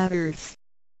everyday matters.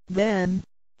 Then,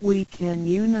 we can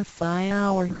unify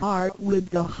our heart with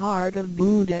the heart of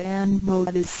Buddha and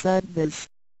Bodhisattvas.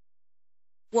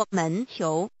 我们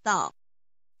求道，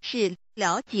是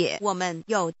了解我们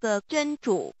有的真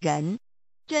主人。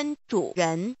真主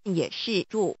人也是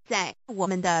住在我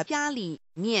们的家里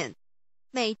面，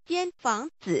每间房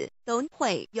子都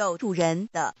会有主人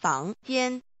的房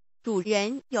间，主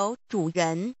人有主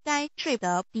人该睡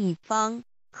的地方，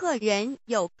客人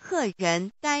有客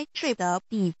人该睡的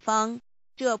地方，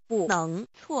这不能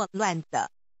错乱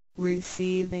的。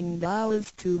Receiving Tao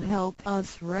is to help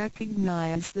us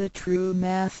recognize the true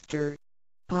master.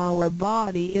 Our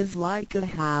body is like a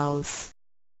house.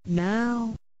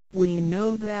 Now, we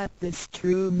know that this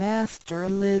true master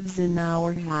lives in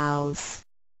our house.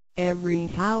 Every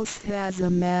house has a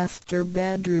master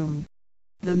bedroom.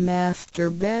 The master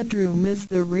bedroom is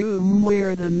the room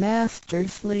where the master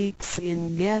sleeps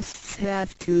in. Guests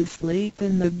have to sleep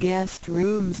in the guest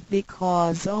rooms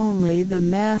because only the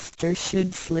master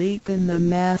should sleep in the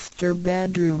master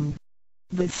bedroom.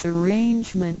 This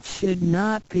arrangement should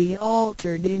not be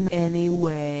altered in any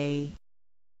way.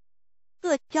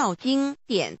 各教经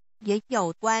典也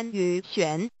有关于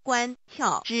玄关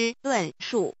窍之论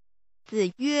述。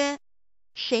子曰：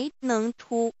谁能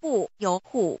出不由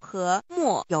户和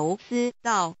莫由私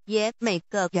道也？每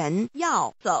个人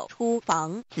要走出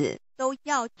房子，都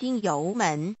要经由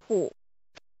门户。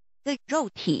的肉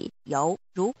体犹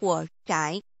如火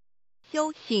宅，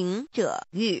修行者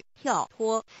欲跳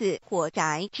脱此火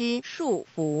宅之束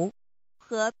缚，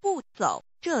何不走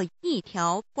这一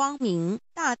条光明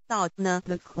大道呢？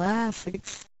 The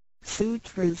classics,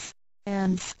 sutras,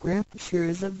 and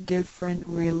scriptures of different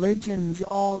religions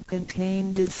all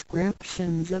contain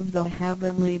descriptions of the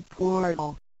heavenly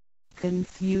portal.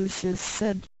 Confucius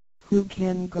said, "Who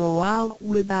can go out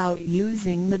without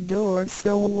using the door?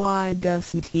 So why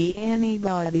doesn't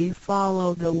anybody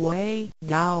follow the way?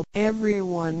 Now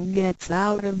everyone gets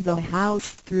out of the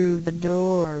house through the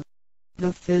door."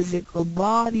 The physical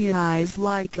body is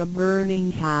like a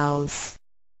burning house.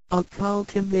 A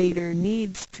cultivator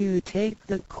needs to take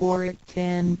the correct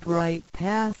and bright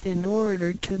path in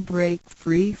order to break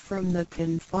free from the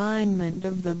confinement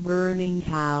of the burning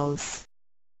house.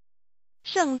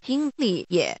 圣经里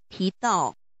也提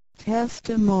到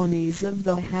Testimonies of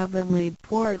the heavenly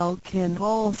portal can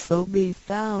also be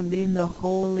found in the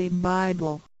Holy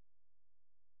Bible.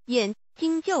 眼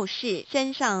睛就是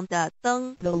身上的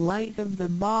灯， The light of the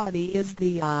body is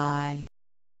the eye.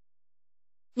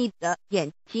 你的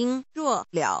眼睛若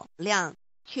嘹亮，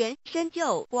全身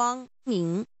就光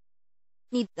明；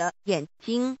你的眼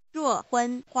睛若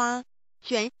昏花，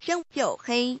全身就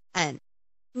黑暗。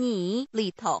你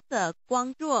里头的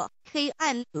光若黑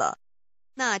暗了，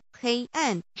那黑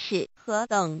暗是何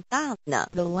等大呢？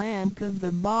 The lamp of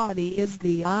the body is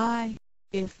the eye.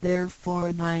 If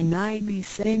therefore thine eye be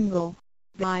single,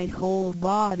 thy whole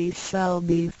body shall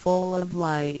be full of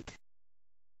light.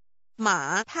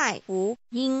 马太福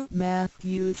音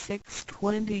Matthew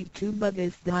 6:22 But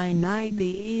if thine eye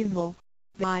be evil,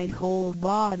 thy whole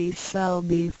body shall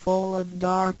be full of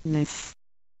darkness.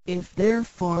 If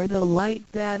therefore the light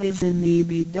that is in thee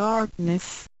be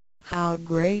darkness, how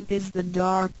great is the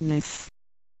darkness?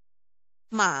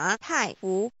 马太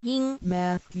福音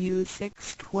Matthew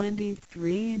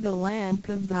 6:23 The lamp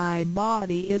of thy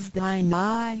body is thine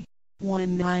eye.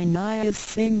 When thine eye is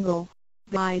single,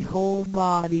 thy whole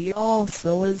body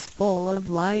also is full of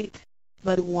light,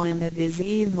 but when it is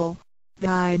evil,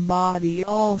 thy body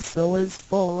also is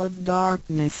full of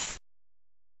darkness.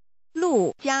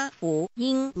 路加福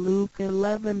音 Luke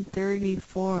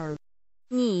 11:34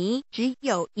你只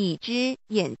有一只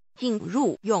眼进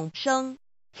入永生，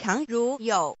强如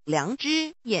有两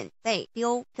只眼被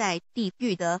丢在地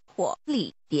狱的火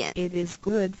里点。 It is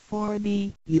good for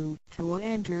thee, you, to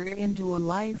enter into a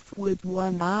life with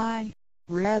one eye,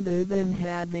 rather than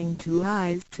having two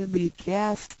eyes to be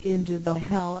cast into the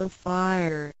hell of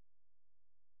fire.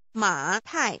 马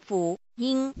太福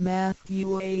音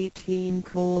Matthew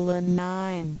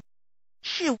 18:9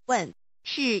试问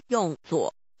是用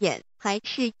左眼还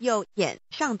是右眼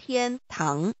上天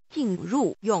堂进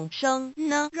入永生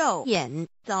呢？肉眼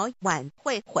早晚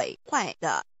会毁坏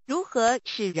的，如何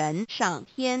使人上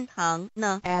天堂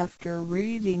呢？ After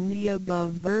reading the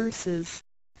above verses,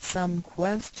 some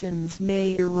questions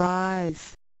may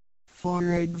arise. For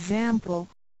example,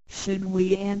 should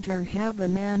we enter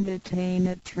heaven and attain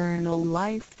eternal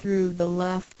life through the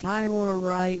left eye or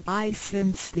right eye,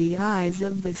 since the eyes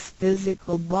of this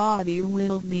physical body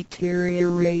will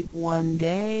deteriorate one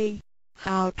day?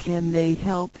 How can they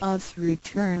help us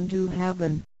return to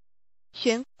heaven?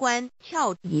 玄关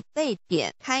彻底被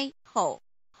点开后，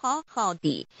好好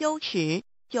地修持，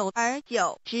久而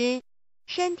久之，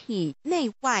身体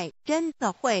内外真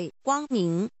的会光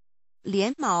明，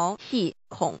连毛细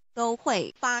孔都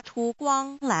会发出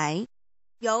光来，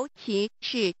尤其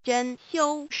是真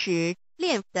修持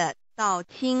练得到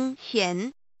清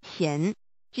闲，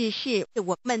只是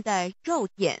我们的肉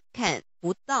眼看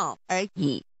不到而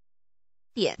已。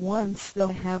点 Once the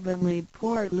heavenly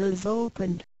portal is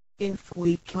opened, if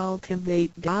we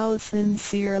cultivate Tao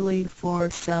sincerely for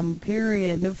some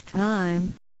period of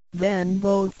time, then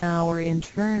both our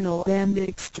internal and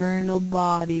external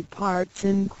body parts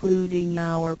including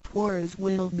our pores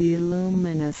will be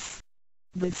luminous.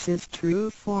 This is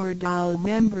true for Tao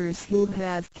members who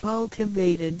have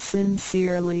cultivated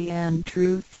sincerely and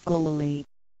truthfully.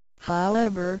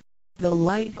 However, the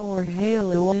light or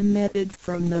halo emitted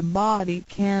from the body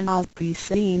cannot be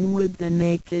seen with the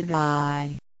naked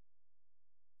eye.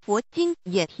 佛经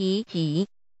也提及，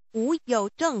无有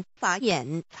正法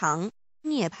掩藏，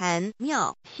涅盘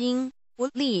妙心，不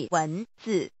立文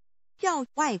字，教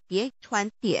外别传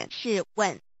点是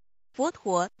问。佛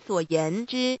陀所言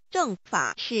之正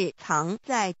法是藏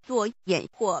在左眼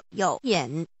或右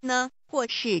眼呢，或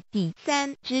是第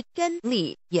三之真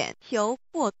理？眼求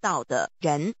过道的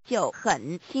人就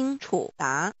很清楚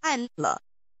答案了。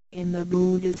In the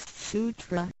Buddhist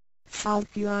Sutra,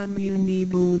 Sakyamuni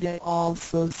Buddha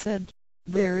also said,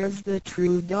 There is the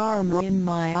true Dharma in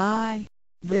my eye,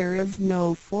 there is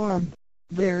no form,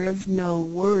 there is no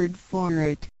word for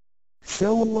it.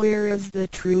 So where is the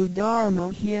true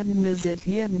Dharma hidden? Is it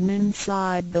hidden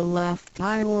inside the left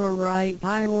eye or right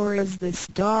eye, or is this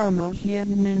Dharma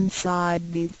hidden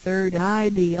inside the third eye,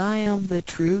 the eye of the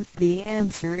truth? The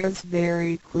answer is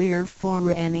very clear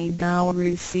for any Tao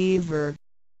receiver.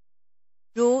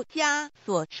 儒家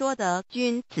所说的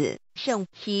君子圣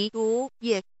其儒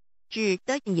也，指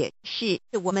的也是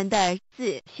我们的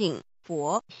自性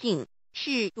佛性，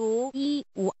是独一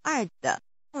无二的，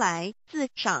来自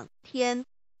上天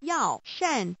要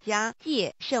善加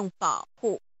戒慎保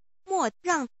护，莫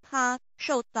让它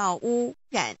受到污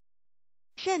染。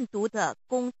慎独的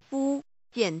功夫，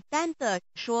简单的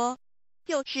说，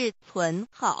就是存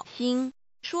好心，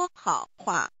说好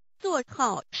话，做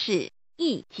好事，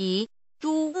以及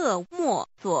诸恶莫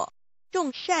作，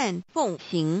众善奉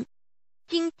行，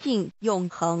精进永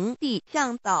恒地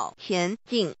向导前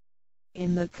进。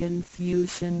In the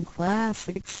Confucian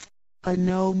classics, a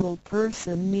noble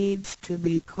person needs to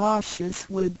be cautious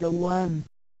with the one.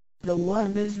 The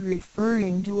one is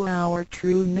referring to our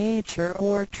true nature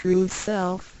or true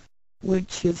self,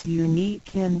 which is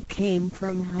unique and came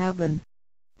from heaven.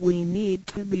 We need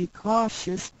to be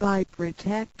cautious by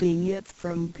protecting it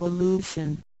from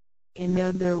pollution. In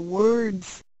other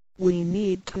words, we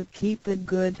need to keep a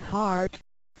good heart,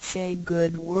 say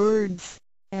good words,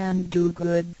 and do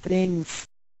good things.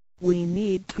 We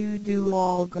need to do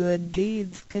all good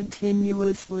deeds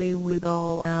continuously with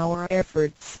all our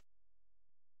efforts.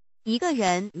 一个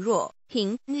人若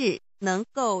平日能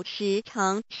够时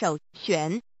常守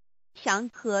玄，祥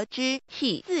和之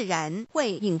气自然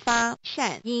会引发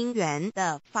善因缘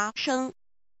的发生。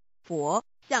佛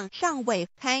像尚未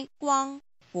开光，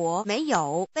佛没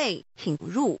有被请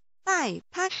入，拜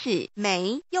他是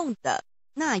没用的，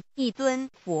那一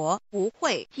尊佛不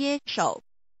会接受。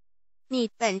你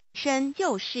本身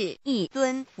就是一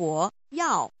尊佛，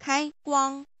要开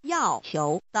光，要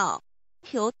求道，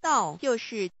求道就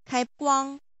是开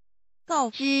光，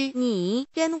告知你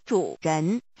真主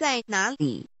人在哪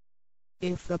里。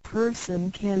If a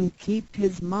person can keep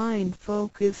his mind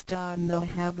focused on the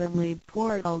heavenly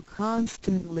portal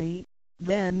constantly,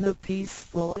 then the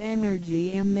peaceful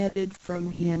energy emitted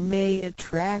from him may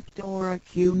attract or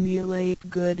accumulate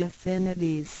good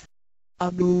affinities.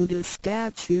 A Buddha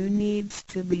statue needs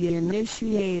to be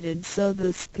initiated so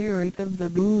the spirit of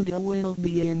the Buddha will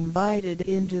be invited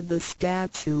into the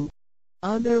statue.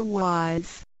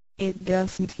 Otherwise, it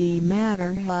doesn't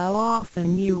matter how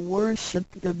often you worship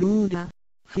the Buddha,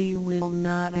 he will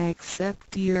not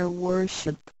accept your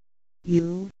worship.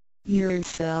 You,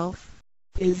 yourself,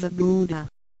 is a Buddha.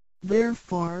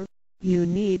 Therefore, you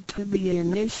need to be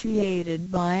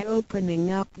initiated by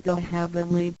opening up the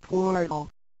heavenly portal.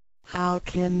 How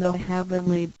can the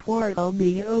heavenly portal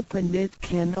be opened? It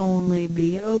can only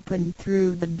be opened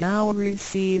through the Tao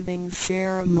receiving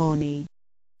ceremony.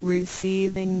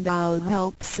 Receiving Tao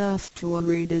helps us to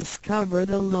rediscover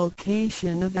the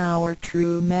location of our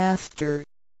true master.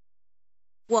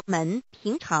 我们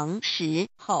平常时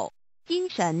候，精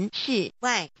神是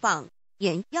外放，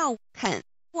眼要看，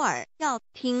耳要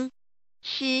听，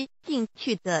吃进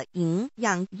去的营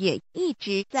养也一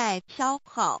直在消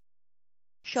耗。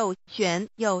守玄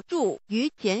有助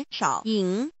于减少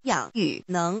营养与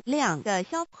能量的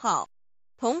消耗，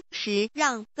同时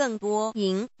让更多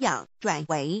营养转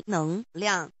为能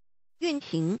量，运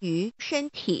行于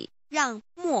身体，让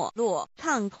脉络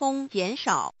畅通，减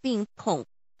少病痛，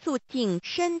促进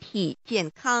身体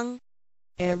健康。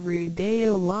Every day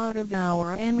a lot of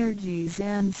our energies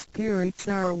and spirits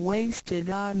are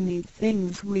wasted on the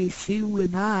things we see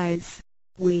with eyes,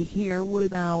 we hear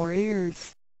with our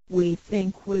ears, we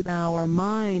think with our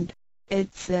mind,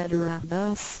 etc.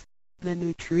 Thus, the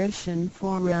nutrition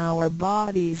for our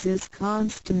bodies is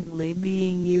constantly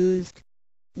being used.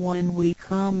 When we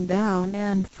calm down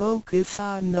and focus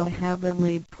on the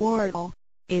heavenly portal,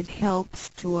 it helps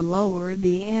to lower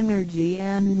the energy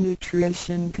and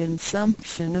nutrition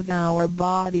consumption of our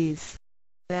bodies.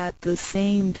 At the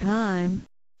same time,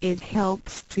 it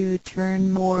helps to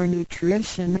turn more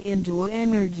nutrition into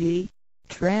energy,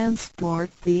 transport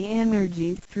the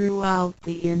energy throughout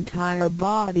the entire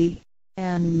body,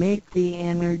 and make the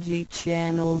energy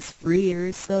channels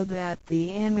freer so that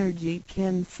the energy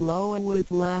can flow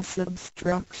with less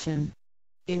obstruction.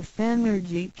 If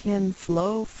energy can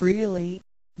flow freely,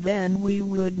 then we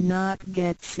would not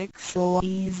get sick so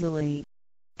easily.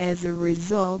 As a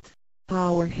result,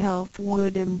 our health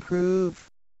would improve.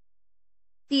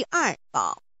 第二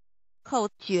宝，口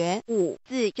诀五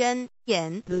字真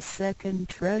言。 The second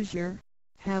treasure,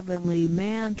 heavenly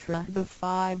mantra, the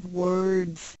 5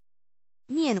 words.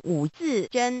 念五字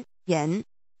真言，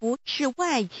不是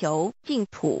外求净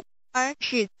土，而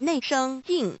是内生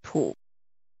净土。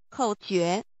口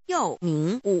诀又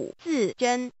名五字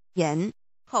真言，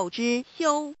口之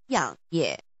修养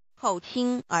也。口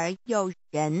轻而诱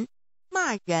人，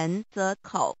骂人则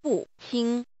口不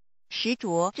轻，实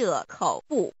着者口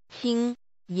不轻，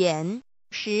言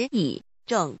实以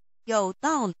正，有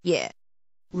道也。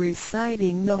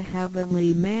Reciting the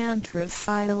heavenly mantra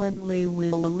silently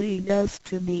will lead us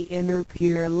to the inner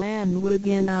Pure Land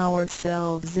within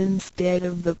ourselves instead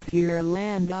of the Pure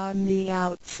Land on the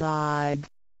outside.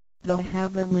 The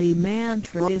heavenly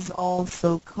mantra is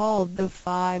also called the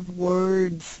 5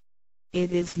 words.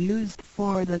 It is used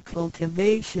for the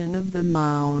cultivation of the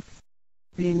mouth.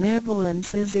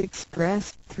 Benevolence is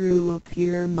expressed through a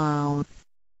pure mouth.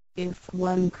 If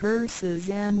one curses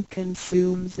and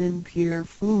consumes impure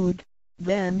food,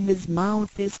 then his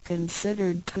mouth is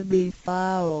considered to be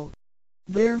foul.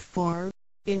 Therefore,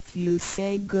 if you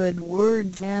say good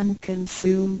words and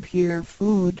consume pure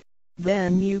food,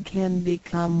 then you can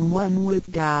become one with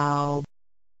Tao.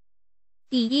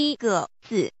 第一个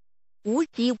字，无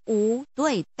即无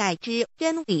对待之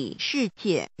真理世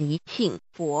界离性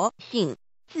佛性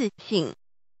自性。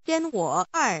真我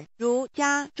二如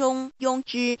家中庸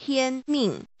之天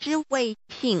命之谓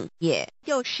性，也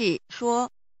就是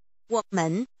说，我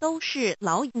们都是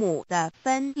老母的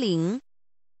分灵，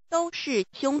都是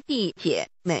兄弟姐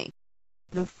妹。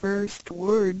The first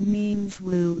word means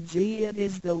Wuji. It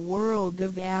is the world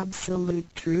of absolute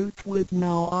truth with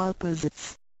no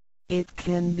opposites. It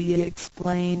can be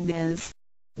explained as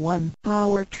 1.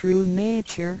 Our true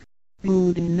nature,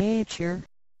 Buddha nature,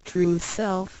 true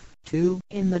self. 2.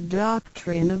 In the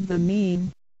doctrine of the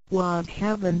mean, what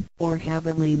heaven or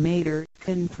heavenly matter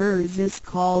confers is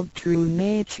called true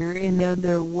nature. In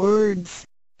other words,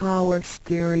 our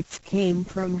spirits came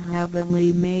from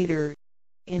heavenly matter.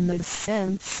 In this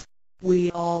sense,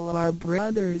 we all are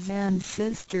brothers and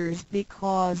sisters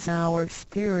because our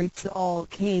spirits all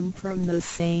came from the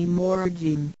same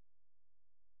origin.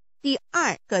 第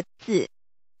二个字，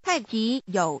太极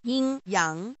有阴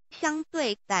阳相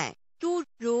对待。诸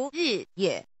如日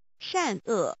也、善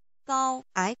恶、高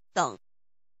矮等，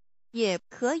也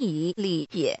可以理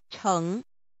解成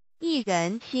一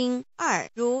人心二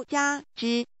如家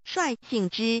之率性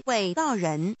之谓道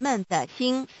人们的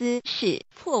心思是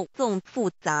错综复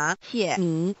杂且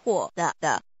迷惑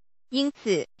的，因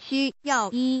此需要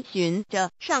依循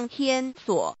着上天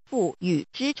所赋予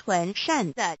之纯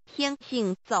善的天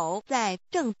性走在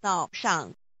正道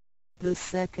上。The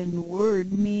second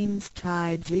word means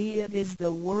Taiji. It is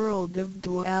the world of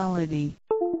duality.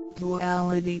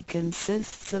 Duality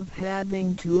consists of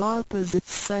having 2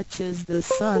 opposites such as the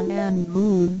sun and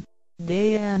moon,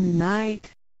 day and night,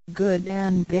 good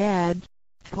and bad,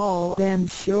 tall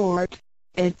and short,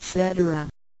 etc.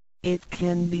 It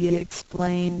can be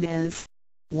explained as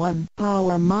 1.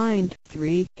 Our mind.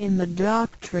 3. In the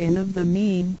doctrine of the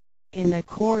mean, in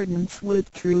accordance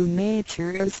with true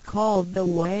nature is called the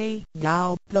way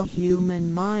Tao. The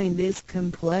human mind is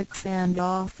complex and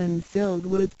often filled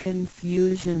with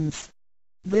confusions.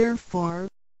 Therefore,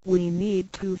 we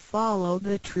need to follow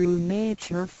the true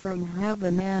nature from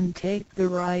heaven and take the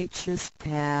righteous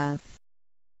path.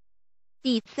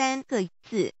 第三个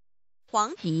字，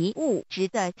黄极物质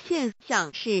的现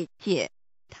象世界，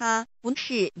它不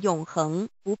是永恒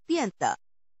不变的。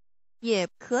也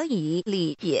可以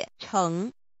理解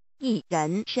成一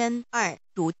人身二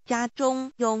如家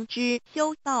中庸之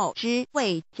修道之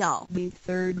谓教。The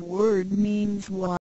third word means one.